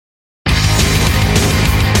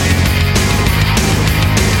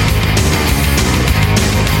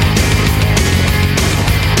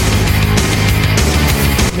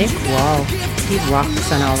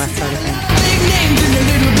rocks and all that sort of thing.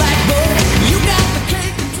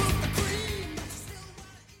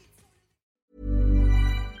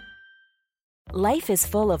 Life is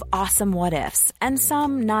full of awesome what-ifs, and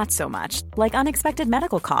some not so much, like unexpected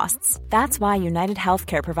medical costs. That's why United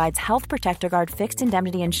Healthcare provides Health Protector Guard fixed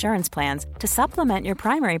indemnity insurance plans to supplement your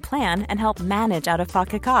primary plan and help manage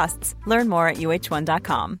out-of-pocket costs. Learn more at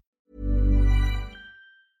uh1.com.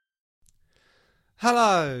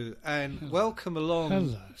 Hello, and welcome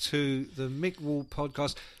along to the Mick Wall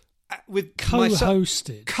podcast with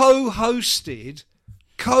co-hosted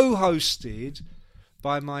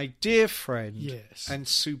by my dear friend Yes. and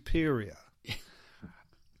superior,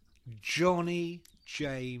 Johnny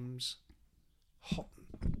James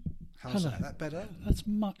Houghton. How's Hello. that better? That's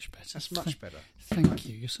much better. That's much better. Thank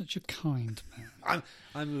you. You're such a kind man.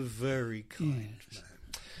 I'm a very kind Yes. man.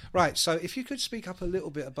 Right, so if you could speak up a little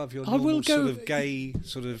bit above your I will normal go- sort of gay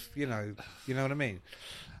sort of, you know what I mean.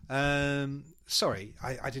 Sorry,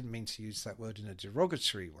 I didn't mean to use that word in a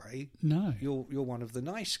derogatory way. No. You're one of the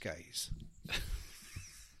nice gays.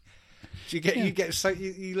 Do you get so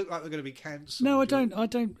you look like we're going to be cancelled? No, I don't.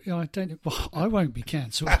 Well, I won't be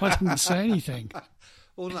cancelled. I didn't say anything.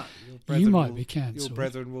 Well, no, You might be cancelled. Your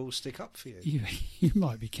brethren will stick up for you. You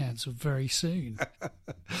might be cancelled very soon.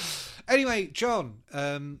 Anyway, John,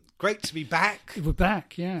 great to be back. We're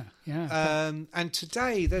back. Yeah. And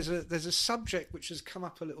today there's a subject which has come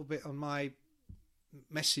up a little bit on my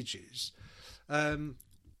messages.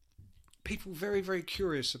 People very, very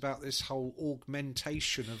curious about this whole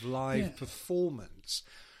augmentation of live performance.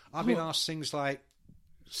 I've been asked things like,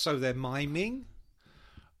 so they're miming?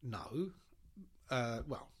 No.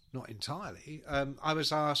 Well, not entirely. I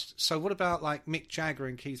was asked, so what about like Mick Jagger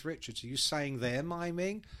and Keith Richards? Are you saying they're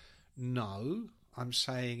miming? No, I'm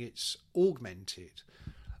saying it's augmented.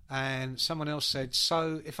 And someone else said,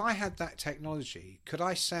 so if I had that technology, could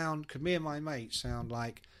me and my mate sound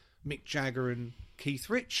like Mick Jagger and Keith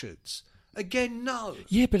Richards? Again, no.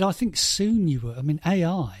 Yeah, but I think soon you will. I mean,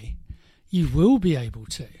 AI, you will be able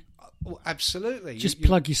to. Well, absolutely. Just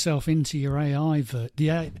plug yourself into your AI. Because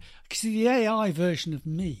the AI version of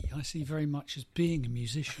me, I see very much as being a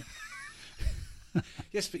musician.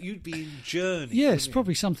 Yes, but you'd be in Journey. Yes,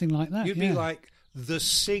 probably something like that. You'd be like the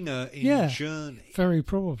singer in Journey. Very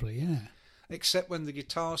probably, yeah. Except when the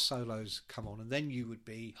guitar solos come on, and then you would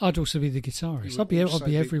be... I'd also be the guitarist. I'd be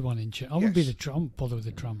everyone in Journey. I wouldn't be the bother with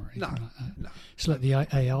the drummer or anything like that. No. Just let the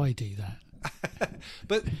AI do that.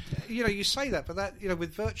 But, you say that, but that,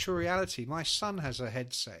 with virtual reality, my son has a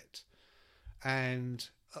headset, and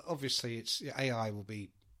obviously AI will be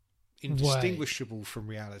indistinguishable from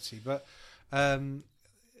reality, but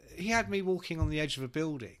he had me walking on the edge of a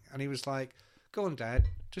building, and he was like, go on, Dad,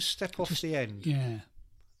 just step off the end. Yeah.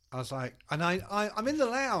 I was like, and I'm in the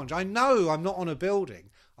lounge. I know I'm not on a building.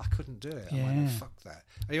 I couldn't do it. I'm like, oh, fuck that.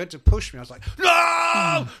 And he went to push me. I was like,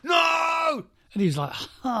 no! And he was like,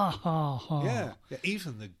 ha, ha, ha. Yeah.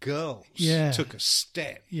 Even the girls took a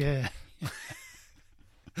step. Yeah.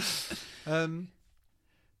 But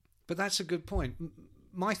that's a good point.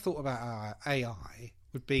 My thought about AI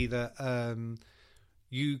would be that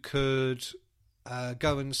you could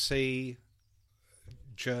go and see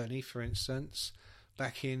Journey, for instance,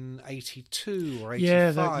 back in 82 or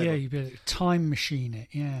 85. You'd be able to time machine it,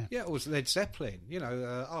 yeah. Yeah, or Led Zeppelin.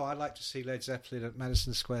 I'd like to see Led Zeppelin at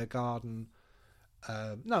Madison Square Garden.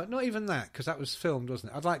 No, not even that, because that was filmed,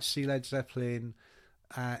 wasn't it? I'd like to see Led Zeppelin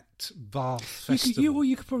at Bath Festival.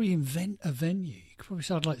 You could probably invent a venue. You could probably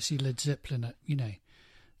say, I'd like to see Led Zeppelin at,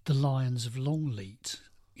 the Lions of Longleat,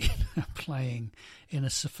 playing in a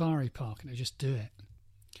safari park, and they just do it.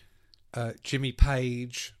 Jimmy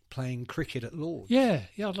Page playing cricket at Lord's. Yeah,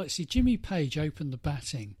 I'd like to see Jimmy Page open the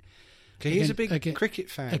batting. He's a big cricket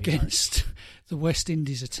fan. Against the West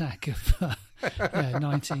Indies attack of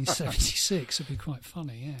 1976. It'd be quite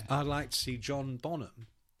funny, yeah. I'd like to see John Bonham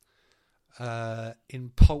in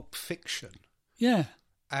Pulp Fiction. Yeah.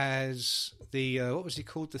 As the, what was he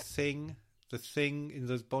called? The thing in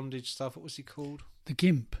the bondage stuff. What was he called? The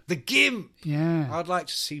Gimp. The Gimp! Yeah. I'd like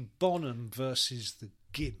to see Bonham versus the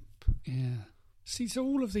Gimp. Yeah. See, so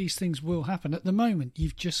all of these things will happen. At the moment,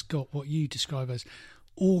 you've just got what you describe as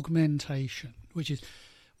augmentation, which is,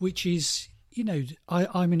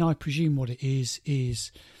 I mean, I presume what it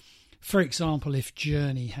is, for example, if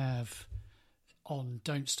Journey have on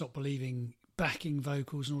Don't Stop Believing backing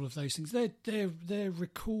vocals and all of those things, they're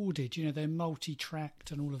recorded, they're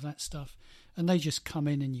multi-tracked and all of that stuff, and they just come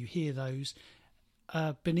in and you hear those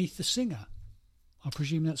beneath the singer. I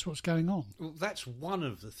presume that's what's going on. Well, that's one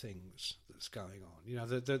of the things that's going on.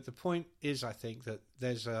 The point is, I think, that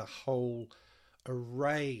there's a whole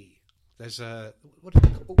array There's a what do they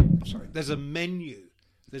call, sorry. There's a menu.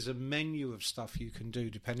 There's a menu of stuff you can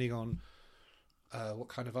do depending on what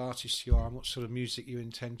kind of artist you are and what sort of music you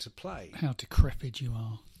intend to play. How decrepit you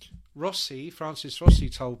are. Francis Rossi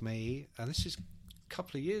told me, and this is a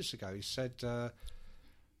couple of years ago, he said,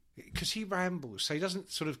 because he rambles, so he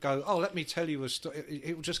doesn't sort of go, oh, let me tell you a story.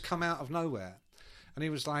 It will just come out of nowhere. And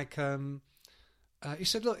he was like, he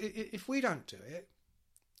said, look, if we don't do it,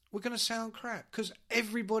 we're going to sound crap because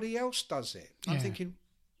everybody else does it. I'm thinking,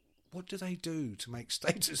 what do they do to make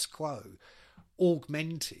status quo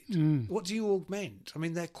augmented? What do you augment? I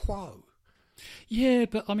mean, they're quo. Yeah,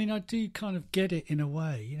 but I mean, I do kind of get it in a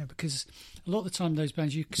way, you know, because a lot of the time those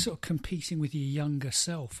bands, you're sort of competing with your younger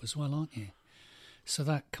self as well, aren't you? So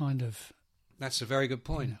that kind of... That's a very good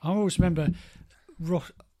point. You know, I always remember...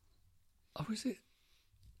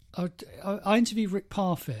 I interviewed Rick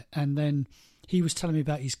Parfitt, and then he was telling me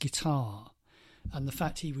about his guitar and the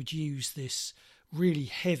fact he would use this really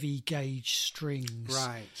heavy gauge strings.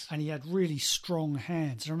 Right. And he had really strong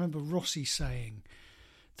hands. I remember Rossi saying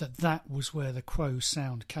that was where the Quo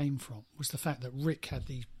sound came from, was the fact that Rick had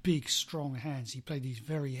these big, strong hands. He played these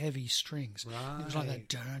very heavy strings. Right. It was like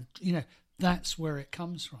that, you know, that's where it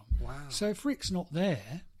comes from. Wow. So if Rick's not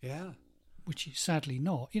there, which he's sadly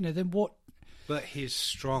not, you know, then what... But his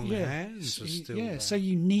strong hands are still there. So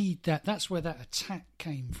you need that. That's where that attack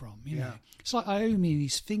came from, you know. It's like Iommi and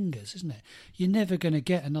his fingers, isn't it? You're never going to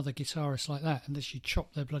get another guitarist like that unless you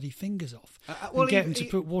chop their bloody fingers off and get them to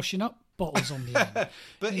put washing up bottles on the end.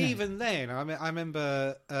 But even then, I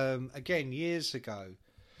remember, again, years ago,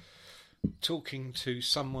 talking to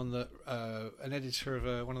someone that, an editor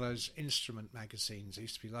of one of those instrument magazines. There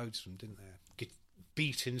used to be loads of them, didn't there?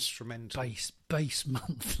 Beat Instrumental. Bass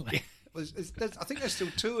Monthly. I think there's still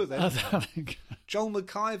two of them. Joel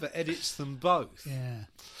McIver edits them both. Yeah.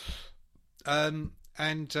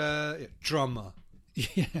 Drummer.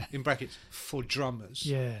 Yeah. In brackets, for drummers.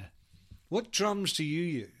 Yeah. What drums do you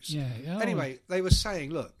use? Yeah. Oh. Anyway, they were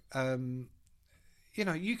saying, look, you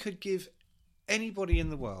know, you could give anybody in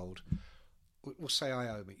the world, we'll say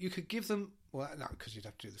Iommi, you could give them, well, no, because you'd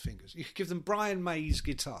have to do the fingers. You could give them Brian May's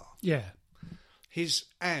guitar. Yeah. His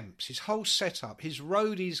amps, his whole setup, his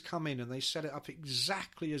roadies come in and they set it up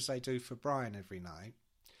exactly as they do for Brian every night.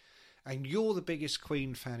 And you're the biggest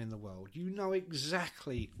Queen fan in the world. You know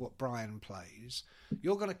exactly what Brian plays.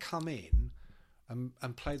 You're going to come in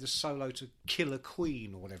and play the solo to Killer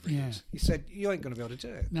Queen or whatever it is. He said, you ain't going to be able to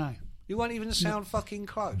do it. No. You won't even sound fucking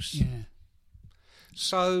close. Yeah.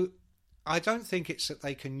 So I don't think it's that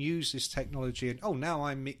they can use this technology and, oh, now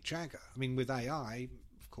I'm Mick Jagger. I mean, with AI...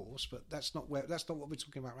 course, but that's not what we're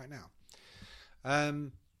talking about right now.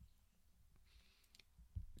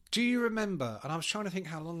 Do you remember, and I was trying to think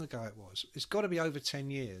how long ago it was, it's got to be over 10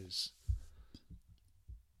 years.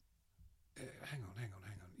 Hang on.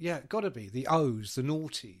 Yeah, got to be. The O's, the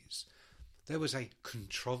Naughties. There was a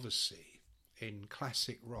controversy in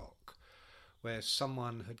classic rock where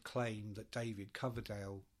someone had claimed that David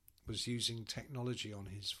Coverdale was using technology on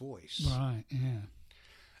his voice. Right, yeah.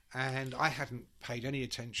 And I hadn't paid any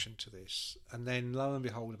attention to this. And then, lo and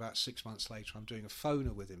behold, about 6 months later, I'm doing a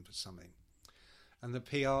phoner with him for something. And the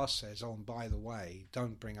PR says, oh, and by the way,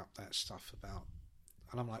 don't bring up that stuff about...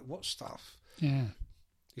 And I'm like, what stuff? Yeah.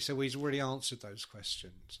 He said, well, he's already answered those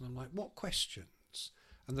questions. And I'm like, what questions?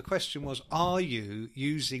 And the question was, are you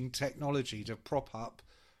using technology to prop up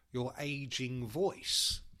your ageing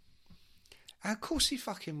voice? And of course he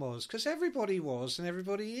fucking was, because everybody was and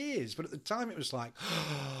everybody is. But at the time it was like,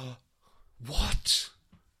 oh, what?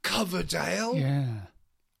 Coverdale? Yeah.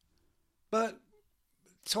 But,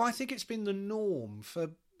 so I think it's been the norm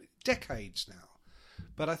for decades now.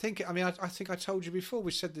 But I think I told you before,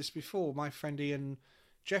 we said this before, my friend Ian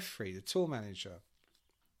Jeffrey, the tour manager,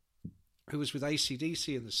 who was with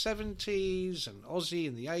AC/DC in the 70s and Ozzy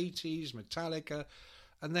in the 80s, Metallica...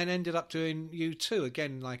 and then ended up doing U2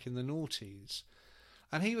 again, like in the noughties.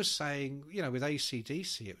 And he was saying, you know, with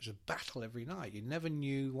AC/DC, it was a battle every night. You never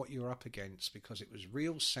knew what you were up against because it was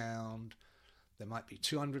real sound. There might be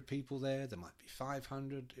 200 people there. There might be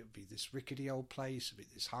 500. It would be this rickety old place. It would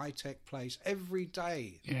be this high-tech place. Every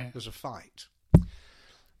day was a fight.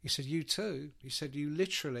 He said, U2, he said, you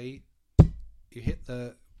literally, you hit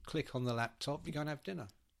the click on the laptop, you go and have dinner.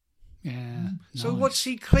 Yeah. So nice. what's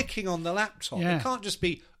he clicking on the laptop? Yeah. It can't just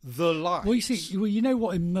be the lights. Well, you know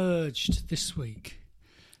what emerged this week,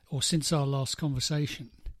 or since our last conversation,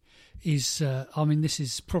 is, this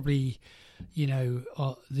is probably, you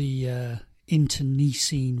know, the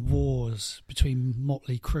internecine wars between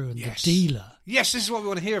Motley Crue and Yes. the Dealer. Yes, this is what we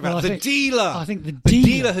want to hear about. Well, the Dealer. I think the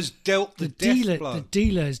Dealer has dealt the death blow. The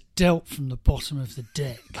Dealer has dealt from the bottom of the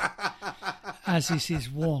deck, as is his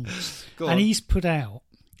wont. Go And on. he's put out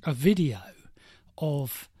a video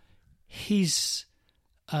of his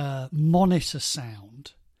monitor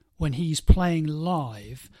sound when he's playing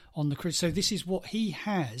live on the Crue. So this is what he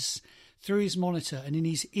has through his monitor and in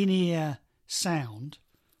his in-ear sound.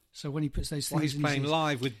 So when he puts those things While he's in playing his,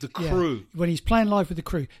 live with the yeah, Crew. when he's playing live with the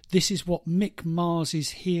Crew, this is what Mick Mars is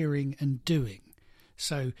hearing and doing.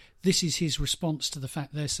 So this is his response to the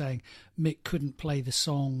fact they're saying Mick couldn't play the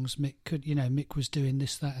songs. Mick was doing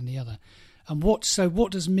this, that, and the other. And what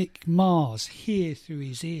does Mick Mars hear through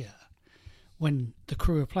his ear when the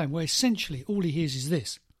Crew are playing? Well, essentially, all he hears is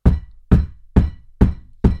this.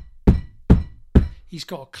 He's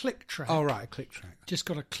got a click track. Oh, right, a click track. Just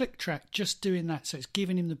got a click track, just doing that. So it's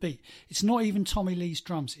giving him the beat. It's not even Tommy Lee's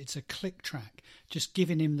drums. It's a click track, just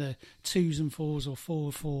giving him the 2s and 4s or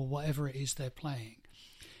 4/4, whatever it is they're playing.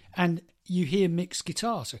 And you hear Mick's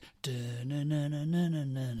guitar. So,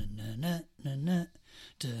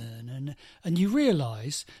 and you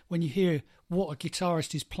realise when you hear what a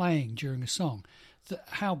guitarist is playing during a song, that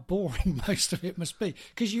how boring most of it must be,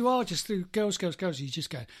 because you are just through girls, you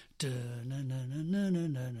just go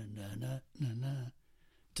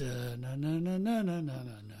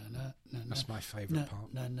That's my favourite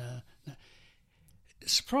part.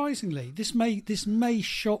 Surprisingly, this may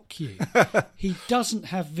shock you. He doesn't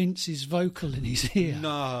have Vince's vocal in his ear.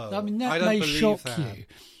 No, I mean that I don't may believe shock that. you,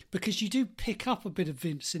 because you do pick up a bit of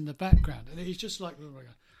Vince in the background, and it's just like,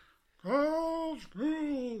 girls.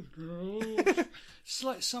 It's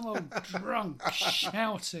like some old drunk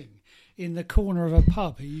shouting in the corner of a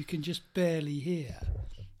pub who you can just barely hear.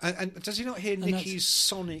 And does he not hear And Nicky's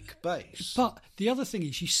sonic bass? But the other thing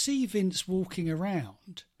is, you see Vince walking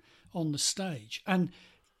around on the stage, and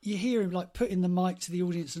you hear him like putting the mic to the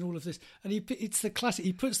audience and all of this, and it's the classic.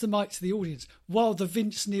 He puts the mic to the audience while the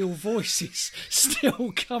Vince Neil voice is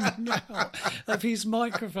still coming out of his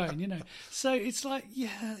microphone. So it's like,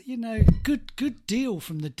 good deal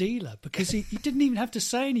from the Dealer, because he didn't even have to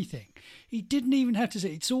say anything. He didn't even have to say.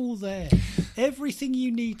 It's all there. Everything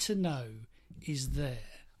you need to know is there.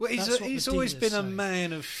 Well, he's always been a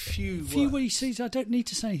man of few words. When he says, I don't need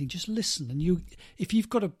to say anything, just listen. And if you've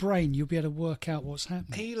got a brain, you'll be able to work out what's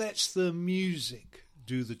happening. He lets the music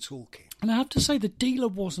do the talking. And I have to say, the Dealer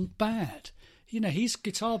wasn't bad. His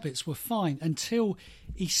guitar bits were fine until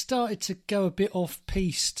he started to go a bit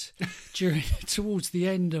off-piste towards the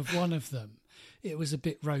end of one of them. It was a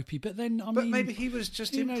bit ropey, but then, But maybe he was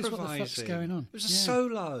just who improvising. knows what the fuck's going on? It was a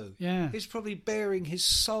solo. Yeah. He's probably bearing his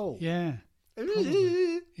soul. Yeah.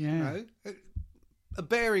 Probably. Yeah. A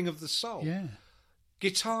bearing of the soul. Yeah.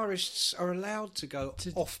 Guitarists are allowed to go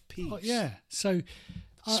off-piece. Oh, yeah. So,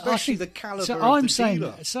 especially I think, the calibre so of I'm the saying,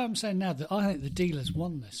 Dealer. So I'm saying now that I think the Dealer's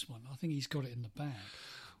won this one. I think he's got it in the bag.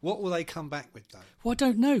 What will they come back with, though? Well, I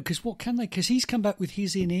don't know, because what can they? Because he's come back with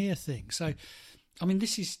his in-ear thing. So, I mean,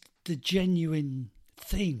 this is the genuine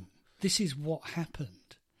thing. This is what happened.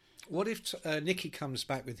 What if Nicky comes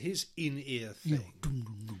back with his in-ear thing?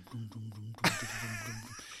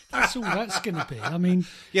 That's all that's going to be. I mean,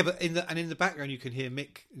 Yeah, but in the background you can hear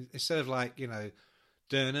Mick, instead of like, you hear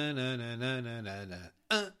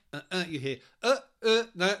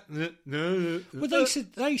no. well,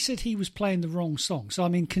 they said he was playing the wrong song. So I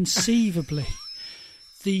mean, conceivably,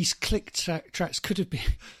 these click tracks could have been.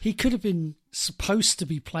 He could have been supposed to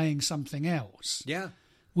be playing something else. Yeah.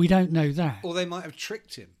 We don't know that. Or they might have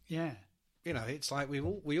tricked him. Yeah. It's like we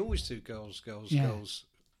always do girls, Yeah.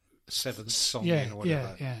 seventh song Yeah. or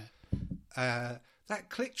whatever. Yeah. That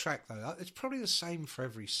click track though, it's probably the same for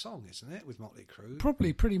every song, isn't it? With Motley Crue.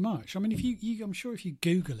 Probably, pretty much. I mean, if you I'm sure if you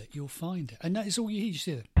Google it, you'll find it, and that is all you hear. You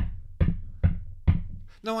see it.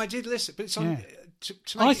 No, I did listen, but it's on. Yeah. To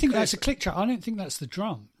make I it think clear, that's a click track. I don't think that's the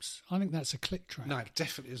drums. I think that's a click track. No, it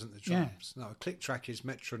definitely isn't the Yeah. drums. No, a click track is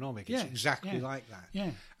metronomic. It's Yeah, exactly yeah, like that.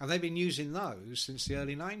 yeah. And they've been using those since the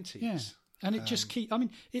early 90s. Yeah. And it just I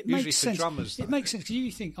mean, it usually makes for sense. drummers, It though. makes sense because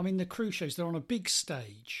you think, I mean, the Crew shows, they're on a big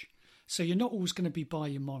stage, so you're not always going to be by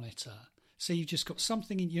your monitor. So you've just got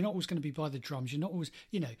something you're not always going to be by the drums. You're not always,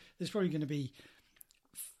 there's probably going to be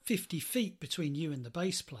 50 feet between you and the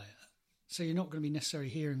bass player. So you're not going to be necessarily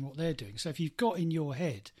hearing what they're doing. So if you've got in your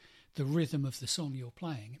head the rhythm of the song you're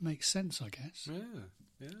playing, it makes sense, I guess.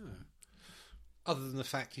 Yeah. Other than the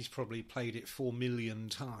fact he's probably played it 4 million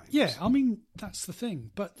times. Yeah, I mean, that's the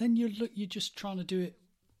thing. But then you're just trying to do it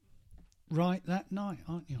right that night,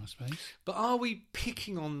 aren't you, I suppose? But are we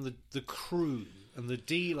picking on the crew and the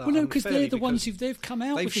dealer? Well, no, because unfairly? they're the ones they've come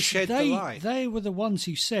out they've with this. shed the light. They were the ones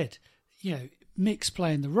who said, Mick's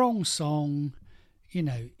playing the wrong song.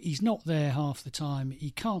 He's not there half the time.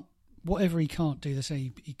 He can't, whatever he can't do, they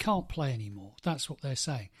say he can't play anymore. That's what they're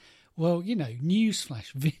saying. Well,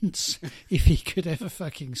 newsflash, Vince, if he could ever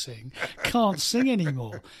fucking sing, can't sing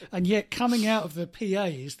anymore. And yet coming out of the PA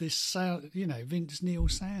is this sound, Vince Neil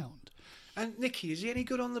sound. And Nicky, is he any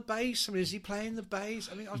good on the bass? I mean, is he playing the bass?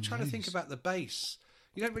 I mean, I'm trying to think about the bass.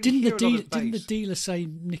 You don't really hear a lot of bass. Didn't the dealer say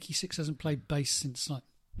Nicky Six hasn't played bass since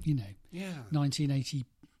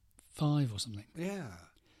 1985 or something? Yeah.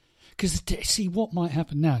 Because, see, what might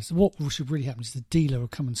happen now, is what should really happen is the dealer will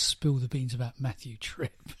come and spill the beans about Matthew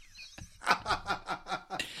Tripp.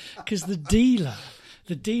 Because the dealer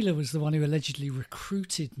was the one who allegedly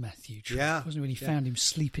recruited Matthew Tripp, wasn't he, when he found him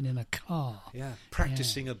sleeping in a car? Yeah,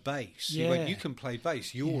 practising a bass. He went, you can play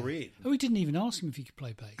bass, you're in. Oh, he didn't even ask him if he could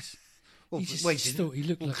play bass. Well, he just didn't. thought he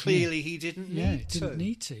looked like... Clearly he didn't need to. Didn't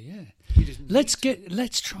need to, He didn't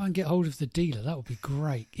Let's try and get hold of the dealer. That would be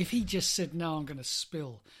great. If he just said, no, I'm going to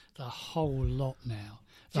spill the whole lot now.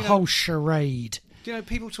 The whole charade.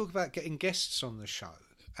 People talk about getting guests on the show.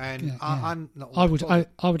 And I'm not.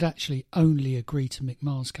 I would actually only agree to Mick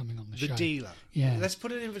Mars coming on the show. The dealer. Yeah. Let's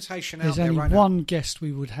put an invitation There's out there. There's only one guest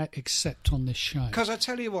we would accept on this show. Because I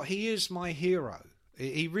tell you what, he is my hero.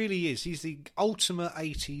 He really is. He's the ultimate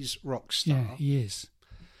 80s rock star. Yeah, he is.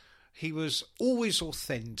 He was always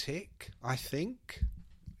authentic, I think.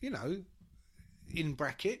 In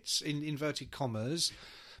brackets, in inverted commas,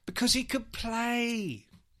 because he could play.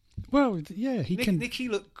 Well, yeah, he can. Nicky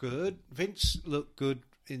looked good. Vince looked good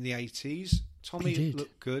in the 80s. Tommy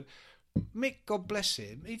looked good. Mick, God bless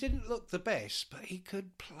him, he didn't look the best, but he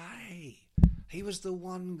could play. He was the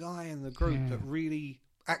one guy in the group that really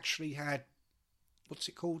actually had, what's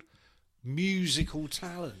it called? Musical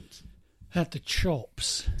talent. Had the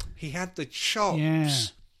chops. He had the chops. Yeah.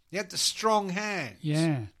 He had the strong hands.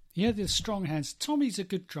 Yeah. Yeah, the strong hands. Tommy's a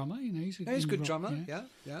good drummer, he's a good drummer.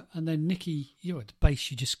 Yeah. And then Nicky, the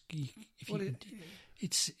bass.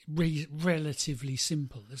 It's relatively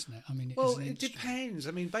simple, isn't it? I mean, it depends.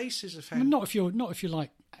 I mean, bass is a fan. Not if you're like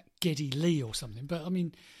Geddy Lee or something, but I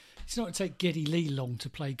mean, it's not going to take Geddy Lee long to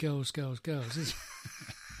play Girls, Girls, Girls, is it?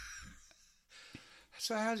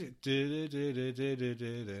 So how's it?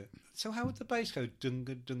 So how would the bass go?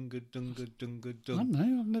 Dunga dunga dunga dunga dung. I don't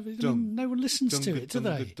know. I've never. No one listens to it, do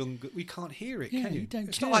they? We can't hear it, Yeah, can you? you don't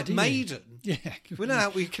It's care, not like do you? Maiden. Yeah,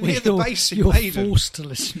 We can hear the bass in you're Maiden. You're forced to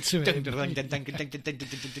listen to it.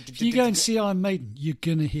 If you go and see Iron Maiden, you're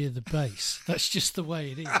gonna hear the bass. That's just the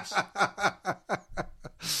way it is.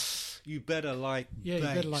 You better like bass. You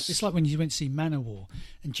better like. It's like when you went to see Manowar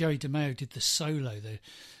and Joey DeMeo did the solo.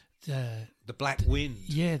 The Black Wind.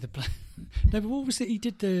 Yeah, the black. No, but what was it? He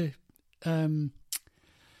did the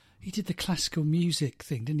classical music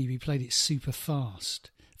thing, didn't he? He played it super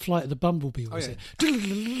fast. Flight of the Bumblebee was it?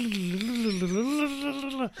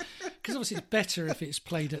 Because obviously it's better if it's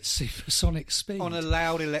played at supersonic speed On a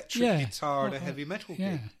loud electric guitar and a heavy metal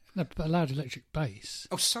gig. No, but a loud electric bass.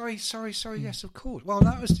 Oh, sorry. Yes, of course. Well,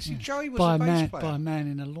 that was Joey was a bass player. By a man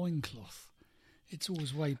in a loincloth. It's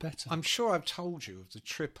always way better. I'm sure I've told you of the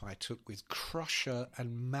trip I took with Crusher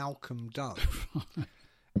and Malcolm Dunn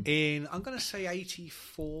in, I'm going to say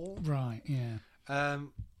 84. Right, yeah.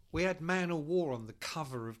 We had Man o' War on the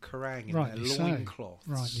cover of Kerrang in their loincloths.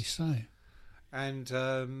 Rightly so. And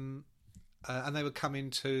they were coming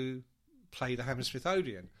to play the Hammersmith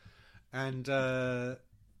Odeon. And I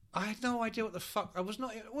had no idea what the fuck. I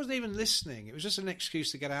wasn't even listening. It was just an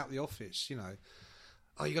excuse to get out of the office,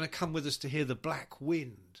 Oh, you're going to come with us to hear the Black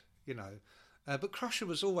Wind, But Crusher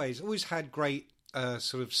was always had great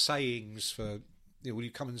sort of sayings for, will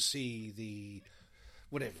you come and see the,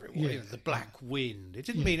 whatever it was, the Black Wind. It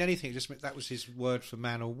didn't mean anything. It just meant that was his word for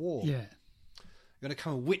Man o' War. Yeah. You're going to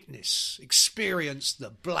come and experience the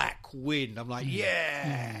Black Wind. I'm like,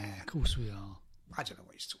 yeah. Of course we are. I don't know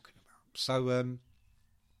what he's talking about. So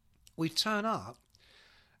we turn up.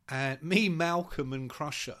 And me, Malcolm, and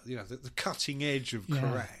Crusher, the cutting edge of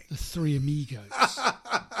Kerrang. The three amigos.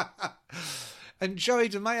 And Joey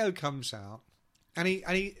DeMeo comes out, and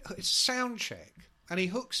it's sound check, and he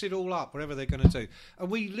hooks it all up, whatever they're going to do.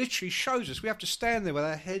 And we literally shows us, we have to stand there with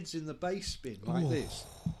our heads in the bass bin like this.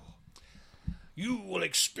 You will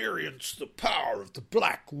experience the power of the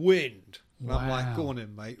Black Wind. And I'm like, go on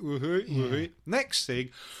in, mate. Woohoo. Next thing.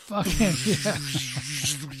 Fucking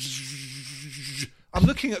I'm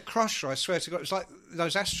looking at Crusher, I swear to God. It's like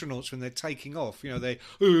those astronauts when they're taking off.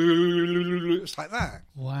 It's like that.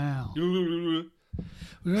 Wow.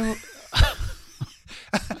 Well,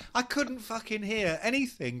 I couldn't fucking hear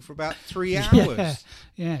anything for about 3 hours.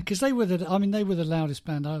 Yeah, because they were the loudest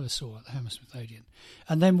band I ever saw at the Hammersmith Odeon.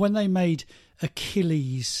 And then when they made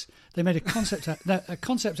Achilles, they made a concept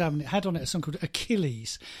album. It had on it a song called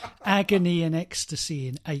Achilles, Agony and Ecstasy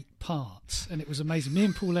in 8 parts, and it was amazing. Me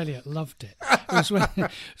and Paul Elliott loved it. It was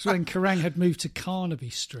when Kerrang had moved to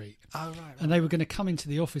Carnaby Street, right. And they were going to come into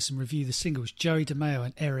the office and review the singles. Joey DeMeo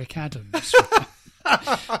and Eric Adams.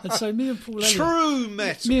 And so me and Paul Elliott, true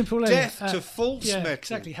metal, me and Paul Elliott, death to false metal,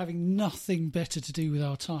 exactly, having nothing better to do with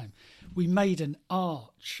our time, we made an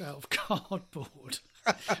arch out of cardboard.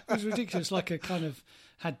 It was ridiculous, like a kind of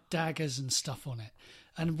had daggers and stuff on it.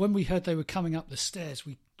 And when we heard they were coming up the stairs,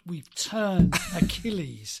 we turned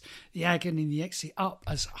Achilles, the Agony and the Ecstasy, up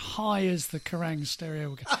as high as the Kerrang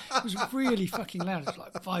stereo. It was really fucking loud. It was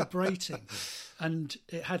like vibrating. And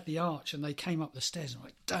it had the arch, and they came up the stairs and were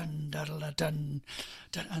like, dun, da, da, da, dun,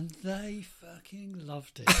 dun, and they fucking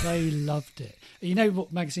loved it. They loved it. And you know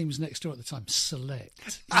what magazine was next door at the time?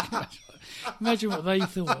 Select. Imagine what they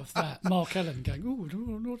thought of that. Mark Ellen going, oh,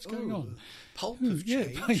 what's going on? Pulp have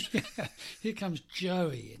changed. Yeah. Here comes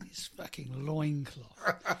Joey in his fucking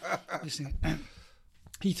loincloth. Listening.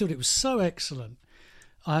 He thought it was so excellent.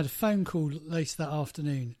 I had a phone call later that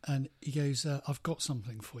afternoon, and he goes, I've got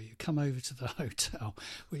something for you. Come over to the hotel,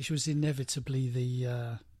 which was inevitably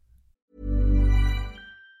the...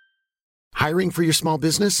 Hiring for your small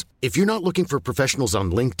business? If you're not looking for professionals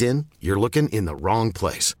on LinkedIn, you're looking in the wrong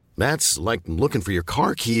place. That's like looking for your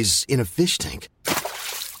car keys in a fish tank.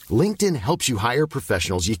 LinkedIn helps you hire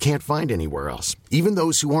professionals you can't find anywhere else, even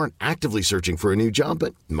those who aren't actively searching for a new job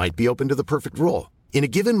but might be open to the perfect role. In a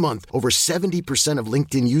given month, over 70% of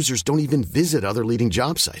LinkedIn users don't even visit other leading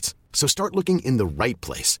job sites. So start looking in the right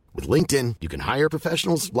place. With LinkedIn, you can hire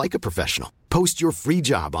professionals like a professional. Post your free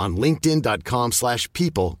job on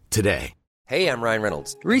linkedin.com/people today. Hey, I'm Ryan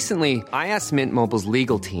Reynolds. Recently, I asked Mint Mobile's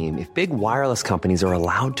legal team if big wireless companies are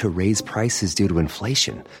allowed to raise prices due to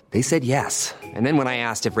inflation. They said yes. And then when I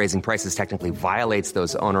asked if raising prices technically violates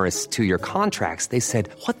those onerous 2-year contracts, they said,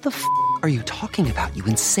 what the f*** are you talking about, you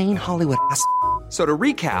insane Hollywood ass f- So to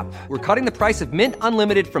recap, we're cutting the price of Mint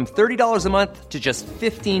Unlimited from $30 a month to just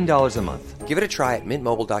 $15 a month. Give it a try at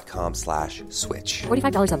mintmobile.com/switch.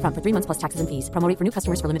 $45 up front for 3 months plus taxes and fees. Promo rate for new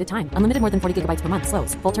customers for limited time. Unlimited more than 40 gigabytes per month.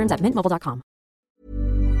 Slows full terms at mintmobile.com.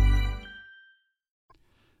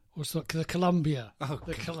 What's the Columbia? Oh,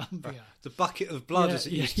 the God. Columbia. The bucket of blood, as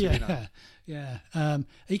it used to be known. Yeah.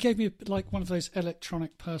 He gave me like one of those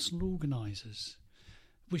electronic personal organisers,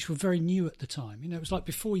 which were very new at the time. You know, it was like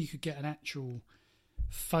before you could get an actual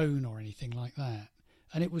phone or anything like that,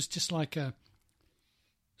 and it was just like an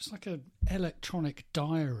electronic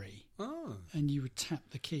diary. Oh, and you would tap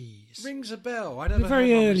the keys. Rings a bell. I never a very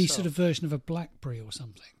had one early myself. sort of version of a BlackBerry or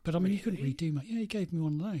something. But I mean, you couldn't Really? really do much. Yeah, he gave me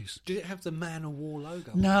one of those. Did it have the Man of War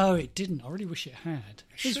logo? No, it didn't. I really wish it had.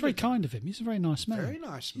 It was should very have done. kind of him. He's a very nice man. Very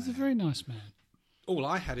nice He's a man. very nice man. All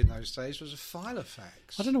I had in those days was a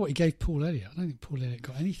Filofax. I don't know what he gave Paul Elliott. I don't think Paul Elliott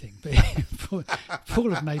got anything, but Paul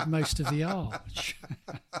had made most of the arch.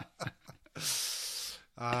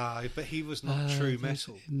 But he was not true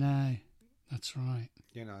metal. No, that's right.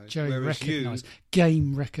 You know, Joey whereas recognised.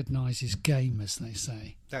 Game recognises game, as they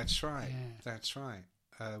say. That's right. Yeah. That's right.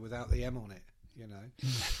 Without the M on it, you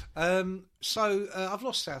know. So I've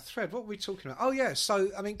lost our thread. What were we talking about? Oh yeah.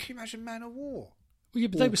 So I mean, can you imagine Man of War? Well, yeah,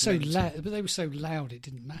 but they were so Augmented. loud. But they were so loud, it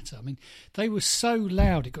didn't matter. I mean, they were so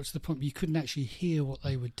loud, it got to the point where you couldn't actually hear what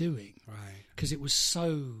they were doing, Right. because it was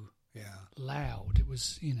so loud. It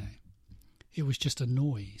was, you know, it was just a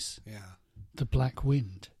noise. Yeah. The black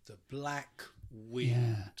wind. The Black Wind.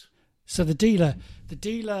 Yeah. So the dealer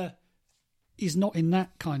is not in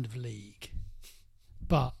that kind of league,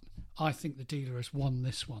 but I think the dealer has won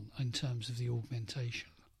this one in terms of the augmentation.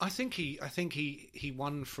 I think he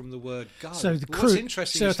won from the word go. So the crew, What's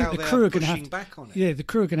interesting so I is think how the they're crew are going to pushing have back on it. Yeah, the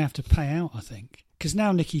crew are going to have to pay out, I think, because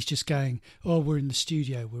now Nicky's just going, "Oh, we're in the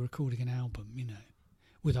studio, we're recording an album, you know,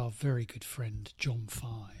 with our very good friend John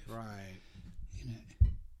Five, Right. you know,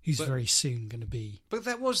 who's very soon going to be." But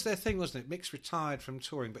that was their thing, wasn't it? Mick's retired from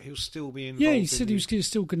touring, but he'll still be involved. Yeah, he said he was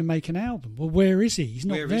still going to make an album. Well, where is he? He's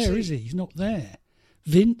not there, is he? He's not there.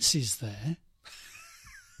 Vince is there.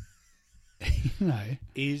 You know.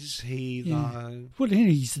 Is he Yeah. though? Well,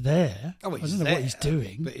 he's there. Oh, I he's don't know there, what he's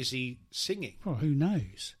doing. But is he singing? Well, who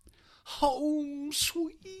knows? Home,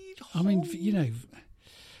 sweet home. I mean, you know,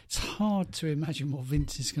 it's hard to imagine what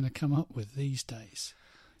Vince is going to come up with these days.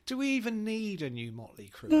 Do we even need a new Motley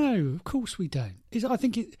Crue? No, of course we don't. I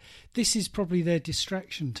think this is probably their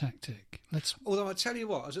distraction tactic. Although I tell you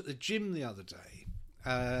what, I was at the gym the other day,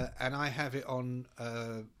 and I have it on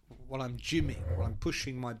while I'm gymming, while I'm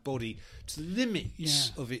pushing my body to the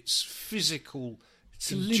limits of its physical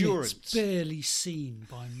endurance. Limits barely seen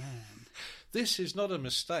by man. This is not a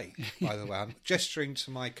mistake, by the way. I'm gesturing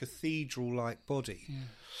to my cathedral-like body. Yeah.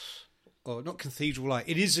 Or not cathedral-like,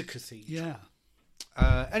 it is a cathedral.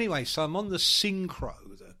 Yeah. Anyway, so I'm on the Synchro,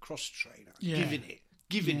 the cross trainer, giving it.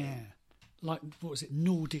 Like, what was it,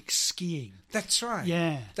 Nordic skiing? That's right.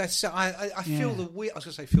 Yeah. That's I feel the wind. I was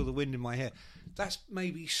going to say feel the wind in my hair. That's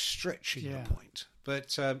maybe stretching the point,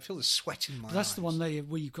 but feel the sweat in my eyes. That's the one there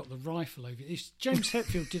where you've got the rifle over it. If James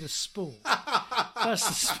Hetfield did a sport, that's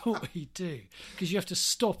the sport he'd do, because you have to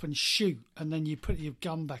stop and shoot, and then you put your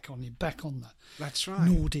gun back on. You're back on that. That's right.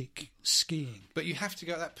 Nordic skiing. But you have to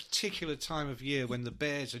go at that particular time of year when the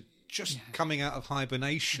bears are just coming out of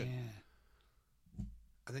hibernation. Yeah.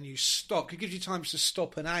 And then you stop. It gives you time to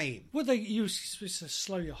stop and aim. Well, you're supposed to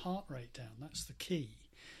slow your heart rate down. That's the key.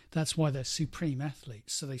 That's why they're supreme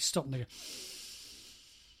athletes. So they stop and they go,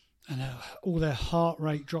 and all their heart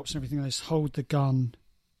rate drops and everything. They just hold the gun,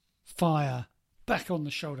 fire, back on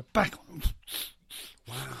the shoulder, back on.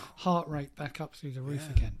 Wow. Heart rate back up through the roof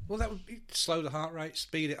again. Well, that would be slow the heart rate,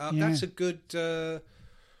 speed it up. Yeah. That's a good,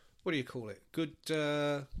 what do you call it? Good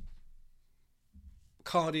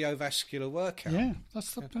cardiovascular workout. Yeah,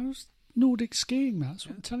 that's Nordic skiing, man. That's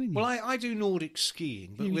what I'm telling you. Well, I do Nordic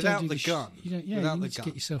skiing, but You without don't do the gun. You don't, without you the need to gun.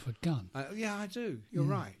 get yourself a gun. Yeah, I do. You're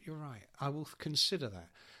right. I will consider that.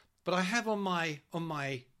 But I have on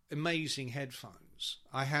my amazing headphones,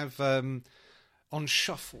 I have on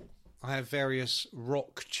shuffle, I have various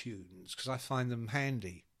rock tunes because I find them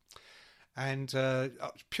handy. And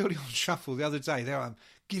purely on shuffle, the other day, there I'm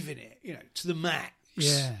giving it, to the max.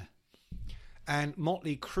 Yeah. And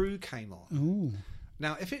Motley Crue came on. Ooh.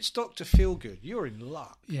 Now, if it's Dr. Feelgood, you're in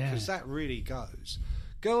luck. Yeah. Because that really goes.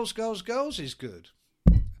 Girls, Girls, Girls is good.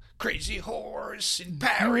 Crazy Horse in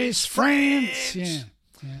Paris, France.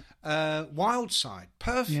 Yeah. Wild Side,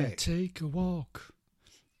 perfect. Yeah, take a walk.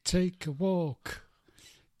 Take a walk.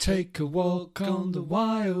 Take a walk on the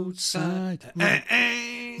wild side.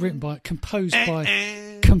 Written by, composed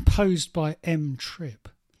by M. Tripp.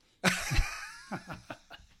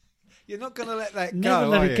 You're not going to let that go. Never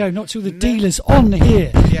let it go. Not till the dealer's on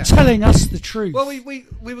here telling us the truth. Well, we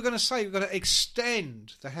were going to say we're going to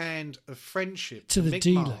extend the hand of friendship to the Mick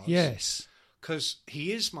dealer. Mars, Yes, because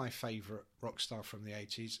he is my favourite rock star from the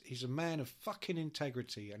 80s. He's a man of fucking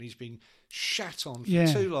integrity, and he's been shat on for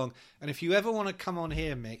too long. And if you ever want to come on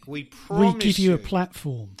here, Mick, we promise we give you a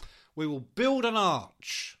platform. We will build an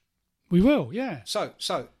arch. We will, yeah. So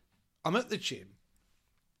I'm at the gym.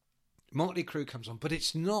 Motley Crue comes on, but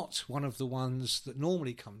it's not one of the ones that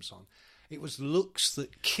normally comes on. It was Looks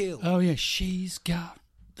That Kill. Oh, yeah, she's got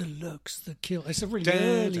the looks that kill. It's a really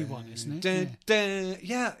early one, isn't it?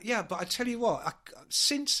 Yeah, but I tell you what,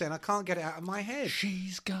 since then I can't get it out of my head.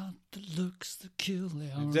 She's got the looks that kill.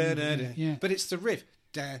 Yeah. But it's the riff.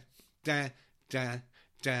 Da, da, da,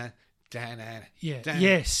 da, da, da, yeah. da,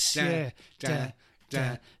 Yes. da, Yeah. da,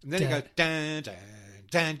 da. And then it goes da, da.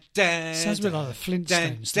 Dan, dan, sounds a bit like the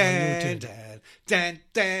Flintstones.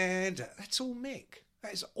 That's all Mick.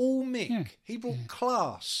 That is all Mick. Yeah. He brought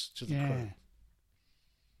class to the crew.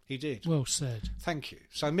 He did. Well said. Thank you.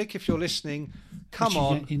 So, Mick, if you're listening, come Which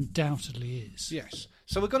on. He undoubtedly is. Yes.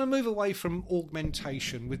 So we're going to move away from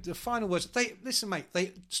augmentation with the final words. Listen, mate.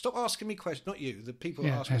 Stop asking me questions. Not you. The people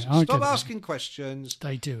that ask questions. Stop asking questions.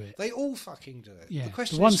 They do it. They all fucking do it. Yeah.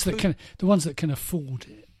 The ones that can afford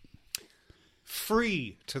it.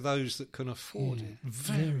 Free to those that can afford it.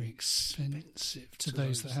 Very expensive to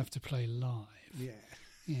those that have to play live. Yeah.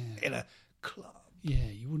 In a club. Yeah,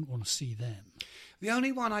 you wouldn't want to see them. The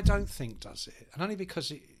only one I don't think does it, and only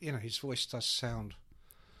because his voice does sound.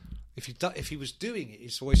 If he was doing it,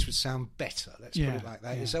 his voice would sound better. Let's put it like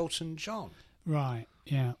that. Is Elton John? Right.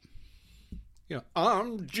 Yeah.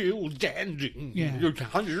 I'm Jill Danding. Yeah.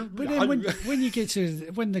 But then when you get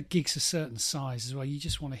to when the gig's a certain size as well, you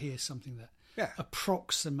just want to hear something that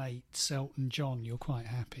approximates Elton John. You're quite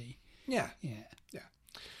happy. Yeah.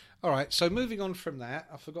 All right. So moving on from that,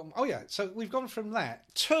 I've forgotten. Oh yeah. So we've gone from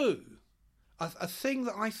that to a thing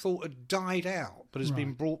that I thought had died out but has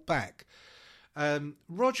been brought back.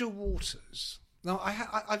 Roger Waters. Now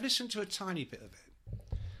I've listened to a tiny bit of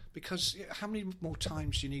it because how many more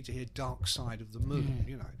times do you need to hear "Dark Side of the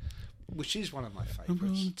Moon"? Which is one of my favourites. I'm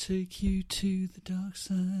gonna take you to the dark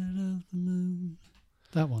side of the moon.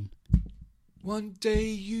 That one. One day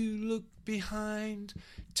you look behind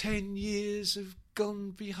 10 years of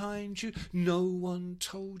gone behind you. No one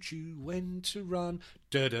told you when to run.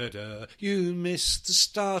 Da da da. You missed the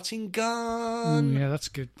starting gun. Yeah, that's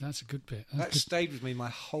good. That's a good bit. That stayed with me my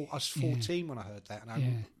whole. I was 14 when I heard that, and I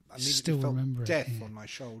immediately still felt remember death it. Yeah. on my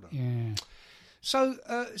shoulder. Yeah. So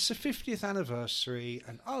it's the 50th anniversary,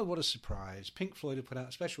 and oh, what a surprise! Pink Floyd had put out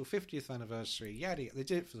a special 50th anniversary. Yeah, they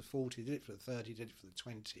did it for the 40, did it for the 30, did it for the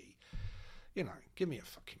 20. You know, give me a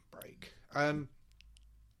fucking break.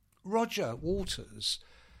 Roger Waters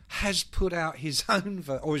has put out his own,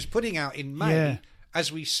 or is putting out in May,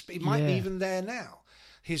 as we speak. It might be even there now.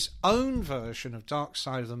 His own version of Dark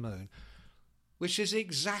Side of the Moon, which is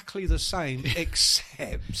exactly the same,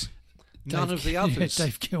 except none of the others.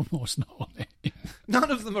 Dave Gilmour's not on it.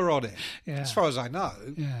 None of them are on it, Yeah. as far as I know.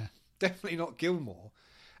 Yeah. Definitely not Gilmour.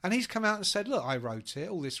 And he's come out and said, look, I wrote it,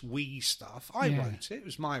 all this wee stuff. I wrote it. It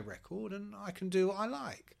was my record, and I can do what I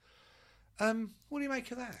like. What do you make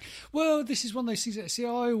of that? Well, this is one of those things that, see,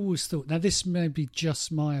 I always thought, now this may be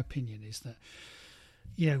just my opinion, is that,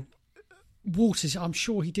 you know, Waters, I'm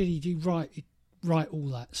sure he did write all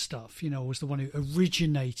that stuff, you know, was the one who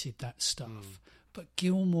originated that stuff. But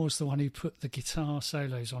Gilmour's the one who put the guitar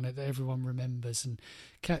solos on it that everyone remembers, and,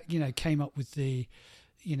 you know, came up with the,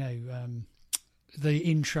 you know, the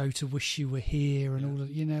intro to "Wish You Were Here" and all of,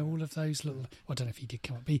 you know, all of those little. I don't know if he did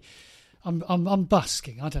come up. I'm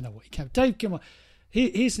busking. I don't know what he came. Dave Gilmour.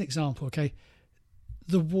 Here's an example. Okay,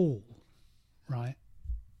 The Wall, right?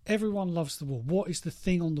 Everyone loves The Wall. What is the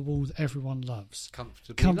thing on the wall that everyone loves?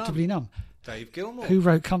 Comfortably Numb. Dave Gilmour. Who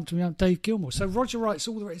wrote Comfortably Numb? Dave Gilmour. So Roger writes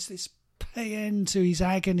all the rest. This paean to his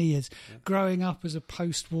agony as growing up as a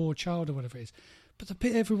post-war child or whatever it is. But the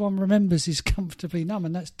bit everyone remembers is Comfortably Numb,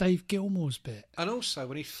 and that's Dave Gilmour's bit. And also,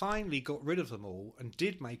 when he finally got rid of them all and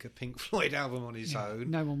did make a Pink Floyd album on his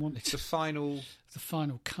own, no one wanted the final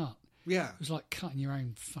cut. Yeah, it was like cutting your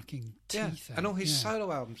own fucking teeth out. And all his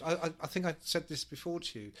solo albums. I think I said this before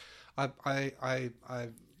to you. I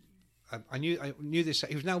knew this.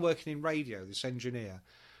 He was now working in radio. This engineer.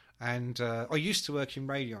 And I used to work in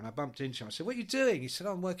radio, and I bumped into him. I said, "What are you doing?" He said,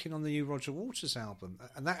 "I'm working on the new Roger Waters album."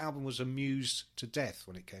 And that album was amused to death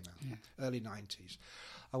when it came out, early 90s.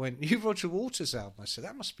 I went, "New Roger Waters album?" I said,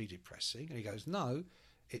 "That must be depressing." And he goes, "No,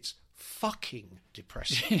 it's fucking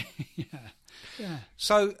depressing." Yeah.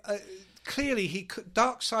 So clearly,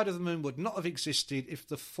 Dark Side of the Moon would not have existed if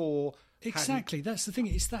the Four. Exactly. That's the thing.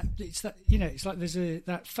 It's that. You know. It's like there's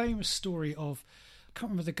that famous story of, I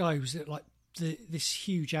can't remember the guy who was like. This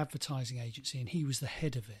huge advertising agency, and he was the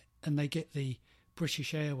head of it, and they get the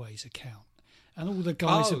British Airways account, and all the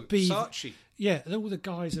guys are Saatchi. Yeah, all the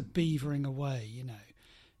guys are beavering away, you know,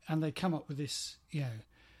 and they come up with this, you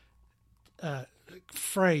know,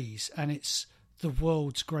 phrase, and it's the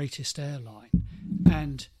world's greatest airline,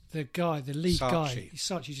 and the lead guy,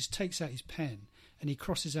 Saatchi, just takes out his pen and he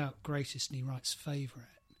crosses out greatest and he writes favourite,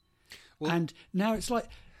 and now it's like.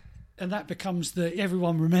 And that becomes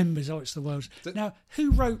everyone remembers, it's the world's. Now, who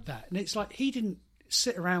wrote that? And it's like, he didn't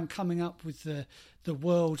sit around coming up with the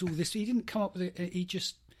world, all this. He didn't come up with it. He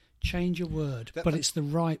just change a word, but it's the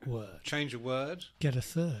right word. Change a word. Get a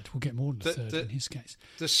third. We'll get more than a third in his case.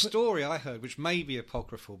 The story I heard, which may be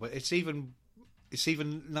apocryphal, but it's even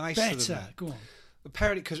nicer better. than that. Go on.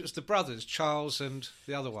 Apparently, because it was the brothers, Charles and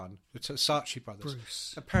the other one, the Saatchi brothers.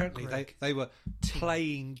 Bruce. Apparently, they were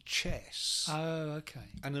playing chess. Oh,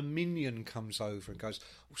 okay. And a minion comes over and goes,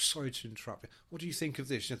 "Oh, sorry to interrupt you. What do you think of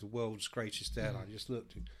this? You know, the world's greatest airline." He just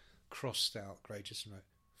looked and crossed out greatest and wrote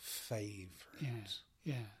favourite.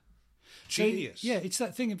 Yeah. Genius. So, it's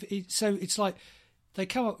that thing of so it's like they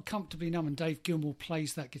come up Comfortably Numb, and Dave Gilmour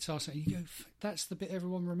plays that guitar solo. And you go, that's the bit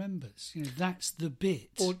everyone remembers. You know, that's the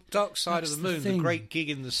bit. Or Dark Side of the Moon, the great gig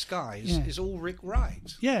in the sky, is all Rick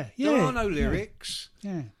Wright. Yeah. There are no lyrics.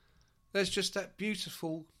 Yeah. There's just that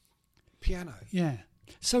beautiful piano. Yeah.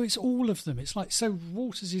 So it's all of them. It's like, so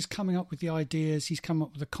Waters is coming up with the ideas, he's come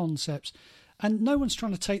up with the concepts, and no one's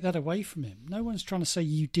trying to take that away from him. No one's trying to say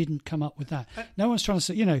you didn't come up with that. No one's trying to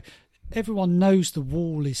say, you know, everyone knows The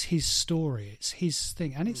Wall is his story, it's his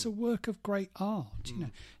thing, and it's a work of great art. You know,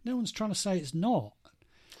 no one's trying to say it's not,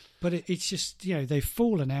 but it's just, you know, they've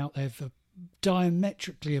fallen out. They've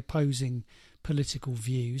diametrically opposing political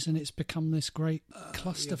views, and it's become this great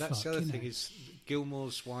clusterfuck. That's the other thing is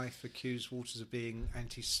Gilmour's wife accused Waters of being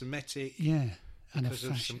anti-Semitic. Yeah, and because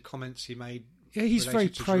of some comments he made. Yeah, he's very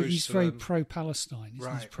pro. He's very Jerusalem. pro-Palestine.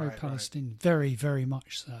 He's pro-Palestine, very, very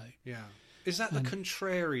much so. Yeah. Is that the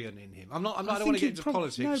contrarian in him? I don't want to get into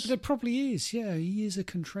politics. No, but there probably is. Yeah, he is a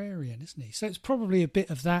contrarian, isn't he? So it's probably a bit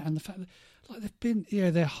of that, and the fact that, like, they've been, you know,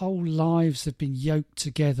 their whole lives have been yoked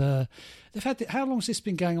together. They've had how long has this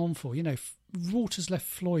been going on for? You know, Waters left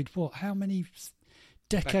Floyd. How many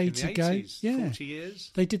decades back in the ago. 80s, yeah, 40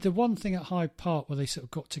 years. They did the one thing at Hyde Park where they sort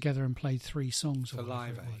of got together and played 3 songs For or whatever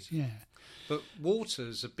Live it was. Aid. Yeah. But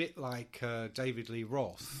Waters, a bit like David Lee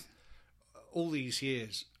Roth, all these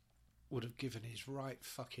years would have given his right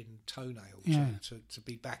fucking toenail to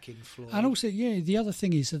be back in Floyd. And also, the other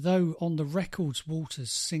thing is, although on the records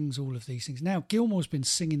Waters sings all of these things, now Gilmour's been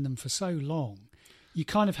singing them for so long, you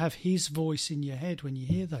kind of have his voice in your head when you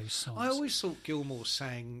hear those songs. I always thought Gilmour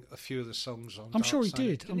sang a few of the songs on I'm sure he Dark Side.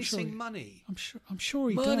 did. Didn't I'm he sure sing he- Money? I'm sure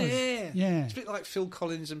he Money! does. Yeah. It's a bit like Phil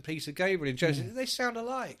Collins and Peter Gabriel and Josie. They sound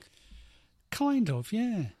alike. Kind of,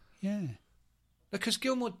 yeah. Because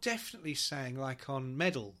Gilmour definitely sang, like on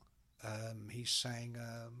Medal, he sang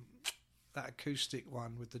that acoustic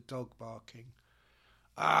one with the dog barking.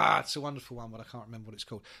 It's a wonderful one, but I can't remember what it's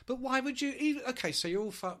called. But why would you even... Okay, so you're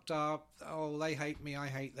all fucked up. Oh, they hate me, I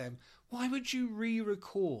hate them. Why would you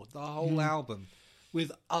re-record the whole album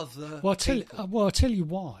with other people? I'll tell you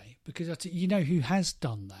why. Because you know who has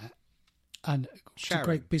done that? And it's a Sharon.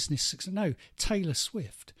 great business success. No, Taylor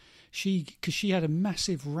Swift. Because she had a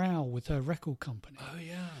massive row with her record company. Oh,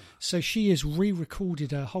 yeah. So she has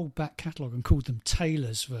re-recorded her whole back catalogue and called them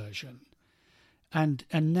Taylor's version. And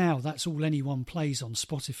now that's all anyone plays on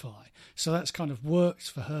Spotify. So that's kind of worked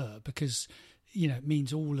for her because, it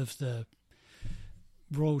means all of the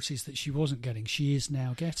royalties that she wasn't getting, she is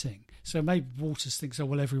now getting. So maybe Waters thinks,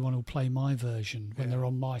 everyone will play my version when they're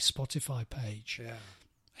on my Spotify page. Yeah.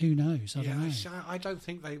 Who knows? I don't know. I don't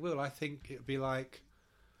think they will. I think it would be like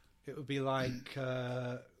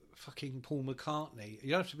fucking Paul McCartney. You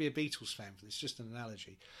don't have to be a Beatles fan for this. It's just an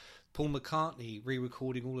analogy. Paul McCartney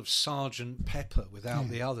re-recording all of Sgt. Pepper without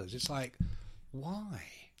the others. It's like, why?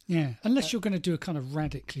 Yeah, unless you're going to do a kind of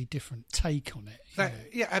radically different take on it.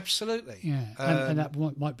 Yeah, absolutely. Yeah, and that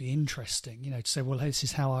might be interesting, to say, well, this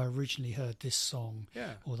is how I originally heard this song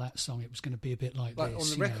or that song. It was going to be a bit like But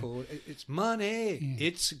this. on the record, it's money,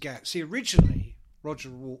 it's a gap. See, originally, Roger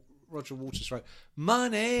Waters wrote,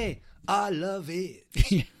 money, I love it.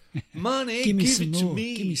 Money, give it to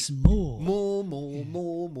me. Give me some more.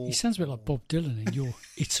 More. He sounds a bit like Bob Dylan in your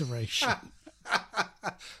iteration.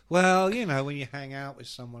 Well, when you hang out with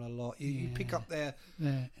someone a lot, you pick up their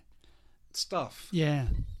stuff. Yeah.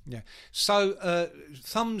 Yeah. So,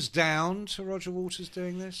 thumbs down to Roger Waters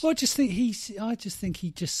doing this? Well, I just think he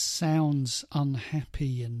just sounds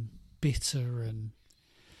unhappy and bitter and...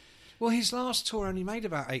 Well, his last tour only made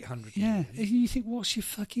about 800 Yeah, million. you think, what's your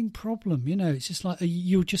fucking problem? It's just like,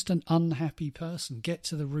 you're just an unhappy person. Get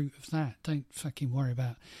to the root of that. Don't fucking worry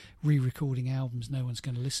about re-recording albums no one's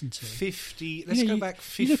going to listen to. 50, let's go back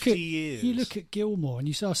 50 years. You look at Gilmour, and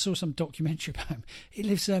I saw some documentary about him. He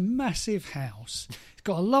lives in a massive house. He's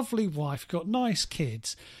got a lovely wife, got nice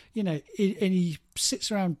kids, and he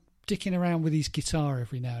sits around dicking around with his guitar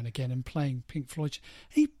every now and again and playing Pink Floyd.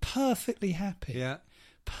 He's perfectly happy. Yeah.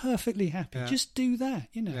 Perfectly happy. Yeah. Just do that,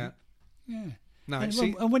 Yeah. No,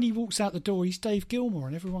 and when he walks out the door, he's Dave Gilmour,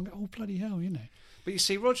 and everyone goes, "Oh bloody hell!" But you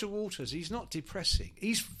see, Roger Waters, he's not depressing.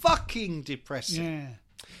 He's fucking depressing. Yeah.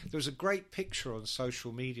 There was a great picture on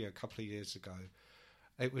social media a couple of years ago.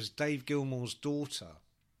 It was Dave Gilmour's daughter.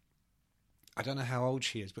 I don't know how old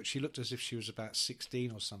she is, but she looked as if she was about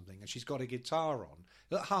 16 or something, and she's got a guitar on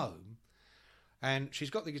at home, and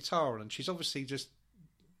she's got the guitar on, and she's obviously just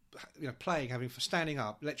playing, standing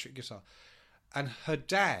up, electric guitar, and her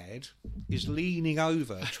dad is leaning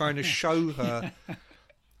over trying to show her,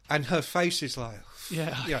 and her face is like,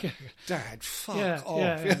 Dad, fuck off.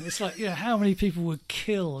 Yeah. It's like, how many people were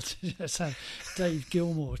killed to just have Dave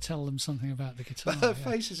Gilmour tell them something about the guitar? But her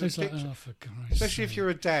face is a it's like, picture. oh, for Christ's Especially if sake. you're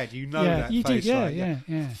a dad, that you face. do, Yeah.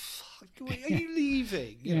 Fuck, are you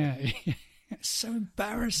leaving? Yeah. It's so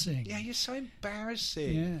embarrassing. Yeah, you're so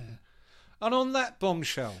embarrassing. Yeah. And on that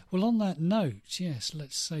bombshell, Well, on that note, yes,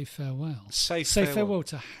 let's say farewell. Say farewell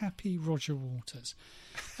to happy Roger Waters,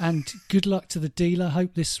 and good luck to the dealer.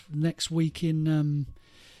 Hope this next week in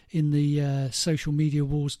the social media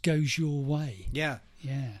wars goes your way. yeah,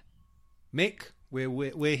 Yeah, Mick,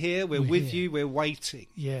 we're here. We're with here. you. We're waiting.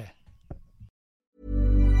 yeah.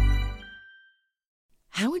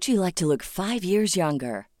 How would you like to look 5 years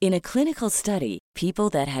younger? In a clinical study, people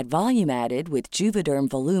that had volume added with Juvederm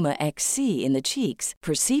Voluma XC in the cheeks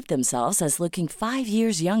perceived themselves as looking 5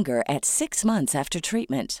 years younger at 6 months after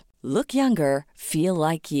treatment. Look younger, feel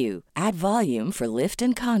like you. Add volume for lift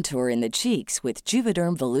and contour in the cheeks with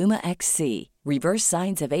Juvederm Voluma XC. Reverse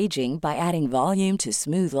signs of aging by adding volume to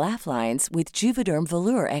smooth laugh lines with Juvederm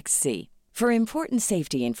Volure XC. For important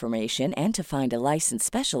safety information and to find a licensed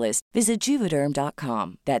specialist, visit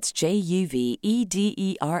Juvederm.com. That's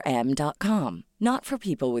JUVEDERM.com. Not for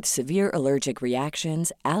people with severe allergic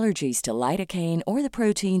reactions, allergies to lidocaine, or the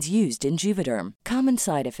proteins used in Juvederm. Common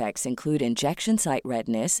side effects include injection site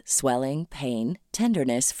redness, swelling, pain,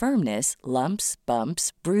 tenderness, firmness, lumps,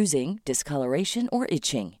 bumps, bruising, discoloration, or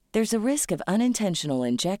itching. There's a risk of unintentional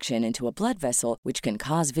injection into a blood vessel, which can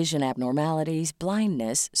cause vision abnormalities,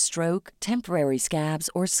 blindness, stroke, temporary scabs,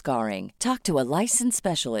 or scarring. Talk to a licensed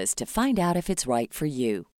specialist to find out if it's right for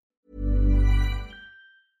you.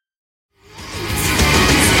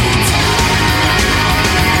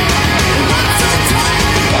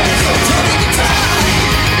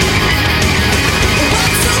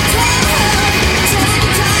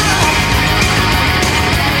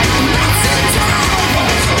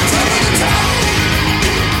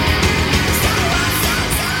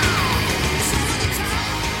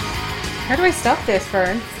 How do I stop this,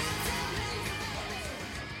 Fern?